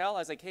buddy Mikkel, I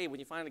was like, hey, when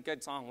you find a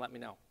good song, let me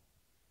know.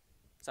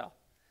 So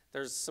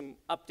there's some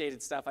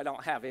updated stuff I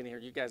don't have in here.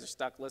 You guys are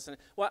stuck listening.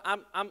 Well,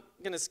 I'm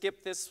going to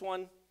skip this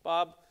one,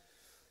 Bob.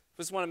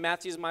 This is one of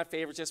Matthew's my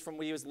favorites, just from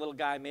when he was a little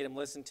guy. I made him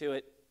listen to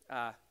it.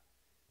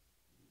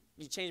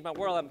 You changed my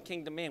world. I'm a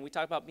kingdom man. We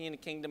talk about being a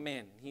kingdom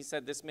man. He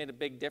said this made a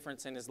big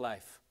difference in his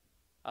life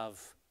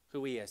of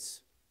who he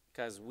is,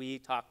 because we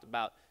talked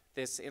about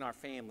this in our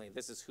family.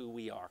 This is who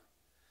we are.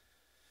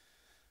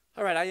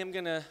 All right, I am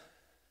going to,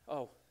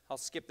 I'll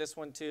skip this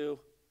one too.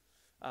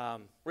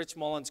 Rich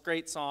Mullins,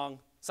 great song,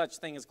 Such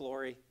Thing as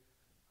Glory.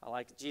 I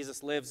like it.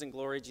 Jesus lives in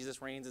glory.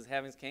 Jesus reigns as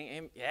heaven's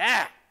king.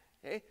 Yeah,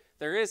 okay.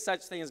 There is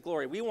such thing as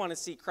glory. We want to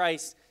see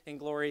Christ in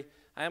glory.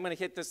 I am going to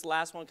hit this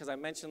last one because I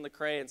mentioned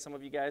Lecrae, and some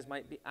of you guys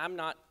might be. I'm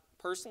not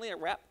personally a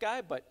rap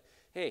guy, but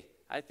hey,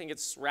 I think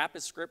rap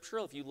is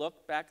scriptural. If you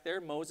look back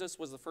there, Moses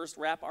was the first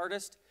rap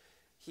artist.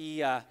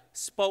 He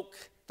spoke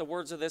the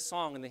words of this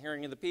song in the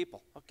hearing of the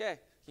people. Okay,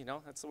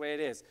 that's the way it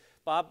is.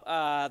 Bob,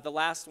 the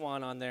last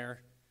one on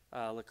there,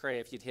 Lecrae,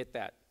 if you'd hit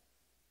that.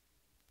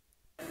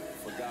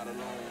 For God alone,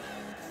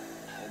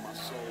 oh my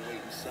soul,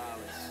 wait in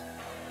silence.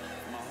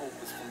 My hope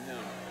is from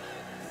him.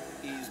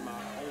 He's my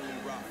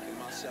only rock and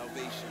my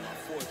salvation, my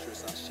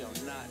fortress, I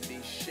shall not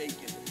be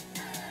shaken.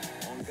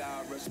 On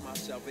God rests my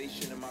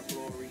salvation and my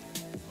glory.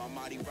 My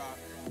mighty rock,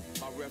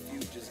 my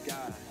refuge is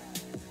God.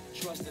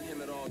 Trust in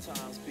him at all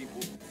times, people.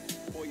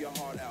 Pour your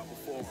heart out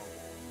before him.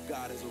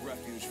 God is a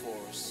refuge for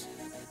us.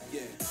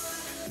 Yeah.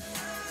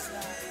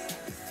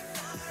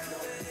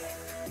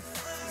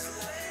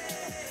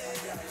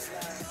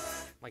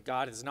 My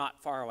God is not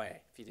far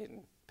away, if you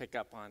didn't pick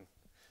up on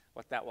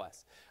what that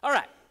was. All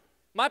right,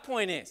 my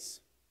point is,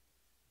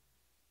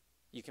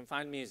 you can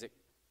find music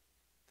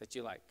that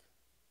you like,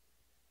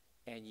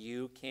 and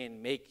you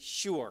can make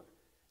sure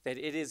that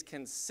it is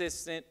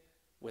consistent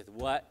with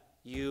what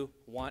you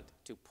want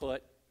to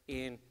put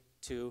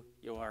into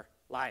your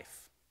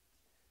life.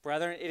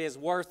 Brethren, it is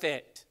worth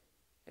it.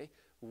 Okay?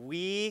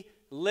 We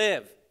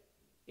live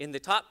in the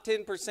top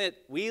 10%.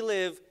 We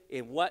live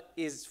in what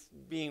is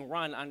being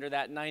run under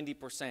that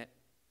 90%.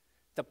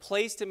 The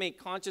place to make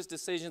conscious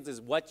decisions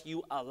is what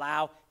you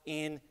allow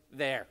in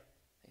there.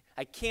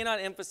 I cannot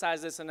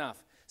emphasize this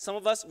enough. Some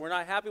of us, we're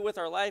not happy with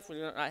our life.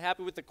 We're not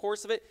happy with the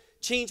course of it.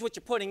 Change what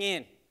you're putting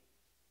in.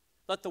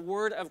 Let the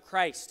word of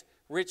Christ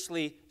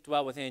richly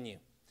dwell within you.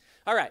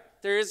 All right,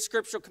 there is a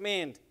scriptural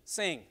command,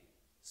 sing.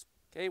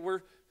 Okay,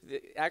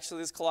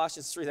 actually, this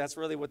Colossians 3, that's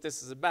really what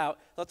this is about.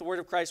 Let the word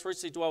of Christ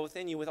richly dwell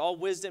within you with all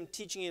wisdom,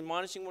 teaching and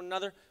admonishing one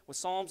another with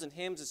psalms and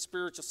hymns and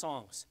spiritual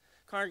songs.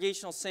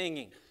 Congregational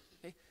singing.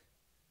 Okay?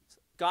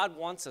 God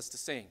wants us to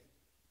sing.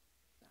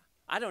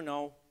 I don't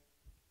know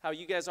how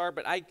you guys are,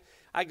 but I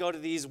go to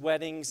these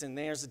weddings and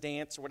there's a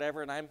dance or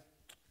whatever, and I'm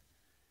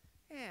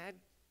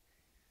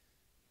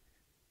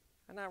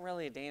not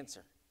really a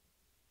dancer.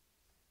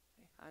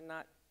 I'm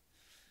not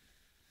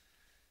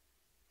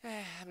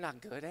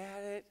good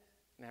at it.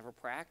 Never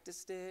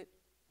practiced it.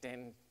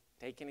 Didn't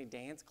take any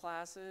dance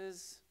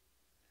classes.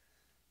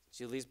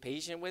 Julie's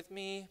patient with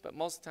me, but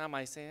most of the time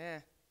I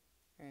say,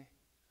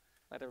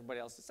 let everybody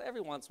else. Just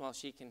every once in a while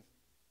she can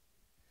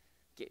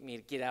get me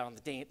to get out on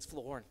the dance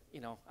floor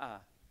and,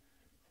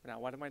 now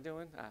what am I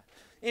doing?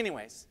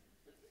 Anyways.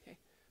 Okay.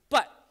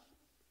 But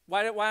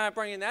why am I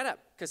bringing that up?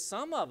 Because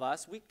some of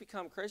us, we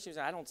become Christians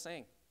and I don't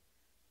sing.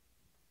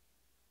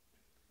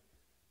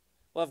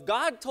 Well, if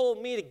God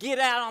told me to get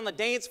out on the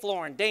dance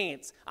floor and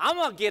dance, I'm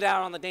going to get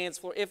out on the dance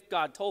floor if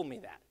God told me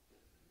that.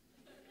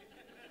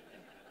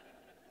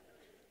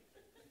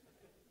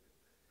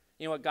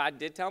 You know what God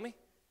did tell me?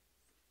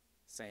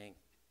 Sing.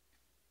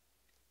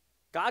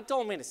 God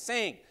told me to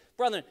sing.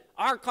 Brother,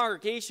 our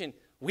congregation,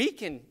 we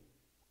can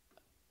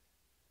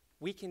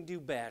do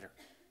better.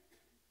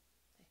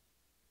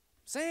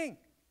 Sing.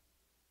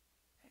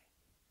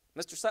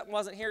 Mr. Sutton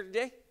wasn't here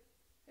today.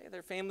 Hey,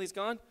 their family's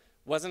gone.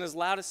 Wasn't as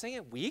loud as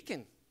singing. We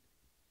can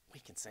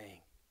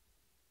sing.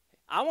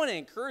 I want to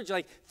encourage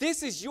you,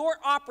 this is your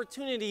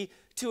opportunity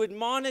to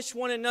admonish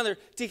one another,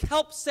 to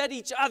help set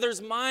each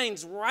other's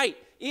minds right.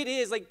 It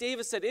is, like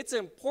David said, it's an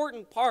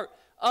important part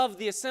of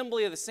the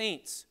assembly of the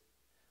saints.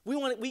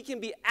 We can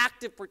be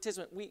active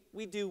participants.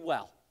 We do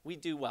well. We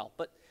do well.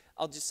 But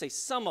I'll just say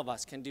some of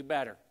us can do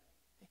better.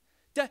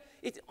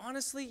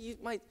 Honestly, you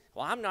might,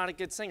 I'm not a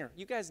good singer.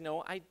 You guys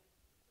know I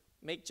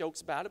make jokes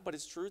about it, but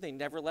it's true. They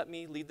never let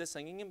me lead the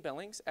singing in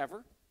Billings,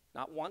 ever.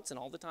 Not once in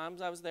all the times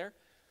I was there.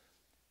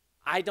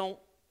 I don't,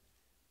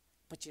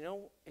 but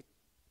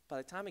by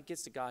the time it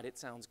gets to God, it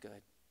sounds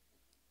good.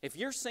 If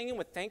you're singing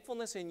with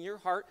thankfulness in your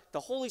heart, the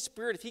Holy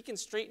Spirit, if he can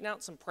straighten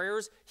out some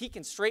prayers, he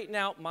can straighten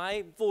out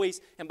my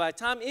voice, and by the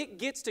time it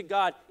gets to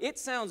God, it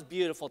sounds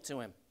beautiful to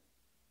him.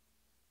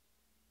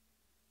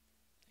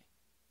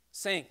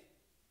 Sing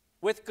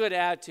with good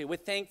attitude,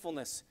 with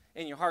thankfulness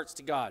in your hearts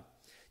to God.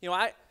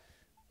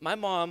 My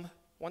mom,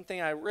 one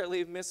thing I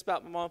really miss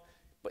about my mom,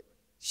 but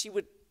she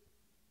would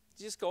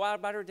just go out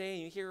about her day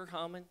and you hear her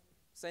humming,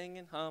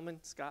 singing, humming,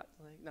 Scott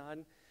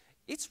nodding.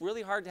 It's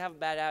really hard to have a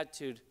bad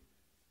attitude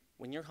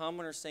when you're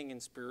humming or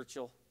singing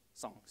spiritual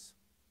songs.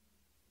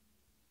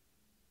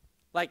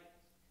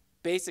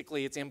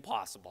 Basically, it's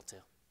impossible to.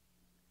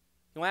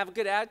 You want to have a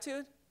good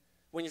attitude?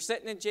 When you're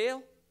sitting in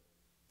jail,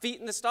 feet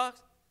in the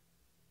stocks,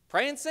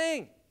 pray and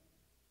sing.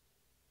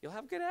 You'll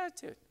have a good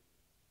attitude.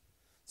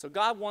 So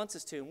God wants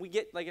us to, and we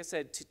get, like I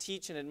said, to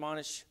teach and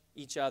admonish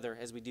each other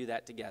as we do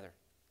that together.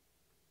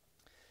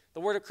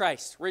 The word of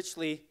Christ,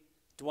 richly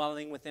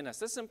dwelling within us.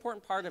 This is an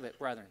important part of it,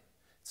 brethren.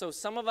 So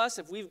some of us,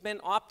 if we've been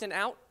opting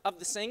out of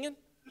the singing,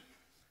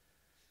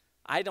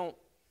 I'm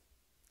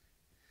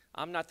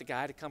not the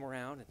guy to come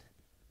around and,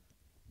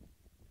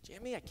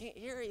 Jimmy, I can't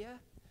hear you.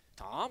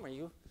 Tom, are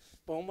you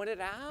booming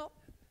it out?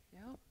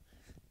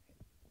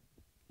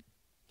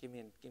 Give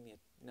me a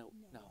no.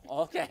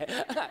 Okay.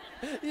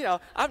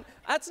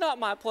 That's not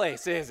my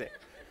place, is it?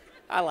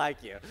 I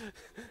like you.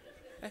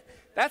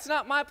 That's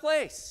not my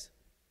place.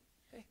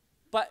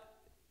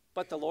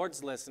 But the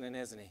Lord's listening,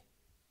 isn't he?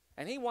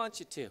 And he wants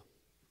you to.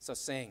 So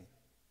sing.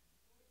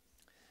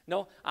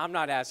 No, I'm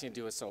not asking you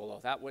to do a solo.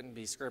 That wouldn't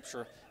be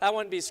scriptural. That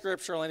wouldn't be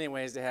scriptural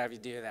anyways to have you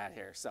do that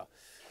here. So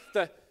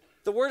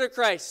the word of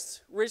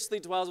Christ richly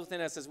dwells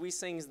within us as we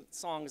sing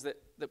songs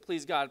that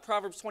please God.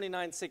 Proverbs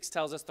 29:6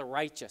 tells us the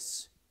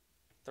righteous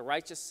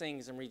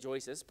sings and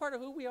rejoices. It's part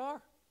of who we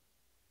are.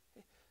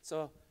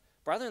 So,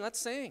 brethren, let's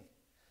sing.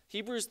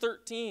 Hebrews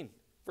 13,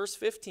 verse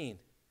 15.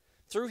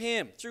 Through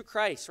him, through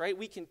Christ, right,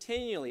 we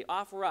continually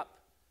offer up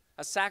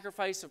a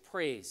sacrifice of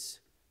praise.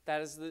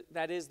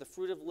 That is the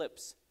fruit of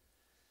lips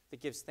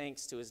that gives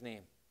thanks to his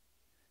name.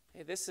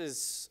 Hey, this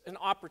is an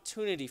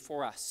opportunity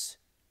for us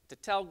to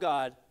tell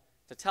God,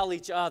 to tell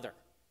each other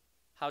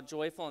how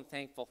joyful and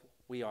thankful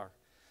we are.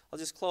 I'll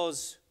just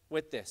close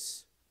with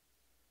this.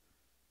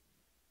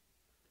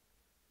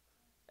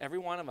 Every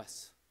one of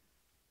us,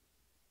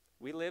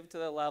 we live to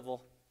the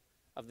level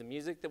of the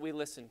music that we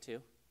listen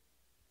to.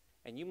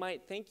 And you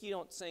might think you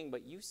don't sing,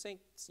 but you sing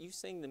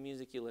the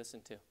music you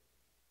listen to.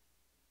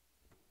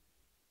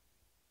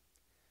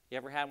 You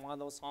ever had one of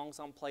those songs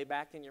on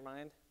playback in your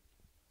mind?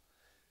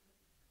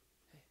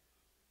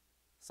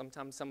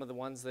 Sometimes some of the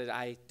ones that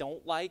I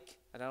don't like,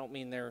 and I don't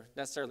mean they're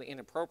necessarily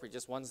inappropriate,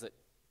 just ones that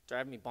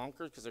drive me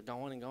bonkers because they're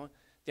going and going.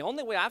 The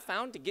only way I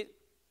found to get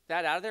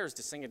that out of there is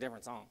to sing a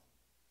different song.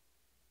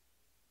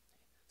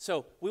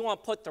 So we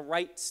want to put the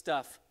right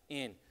stuff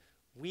in.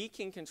 We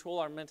can control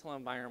our mental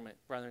environment,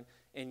 brethren.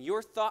 In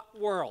your thought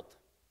world,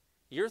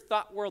 Your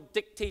thought world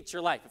dictates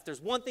your life. If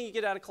there's one thing you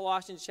get out of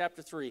Colossians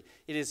chapter 3,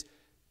 it is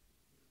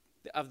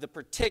of the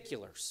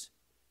particulars.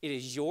 It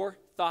is your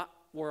thought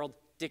world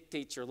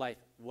dictates your life.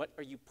 What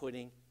are you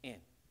putting in? I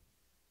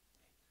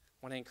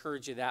want to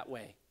encourage you that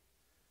way.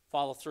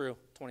 Follow through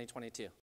 2022.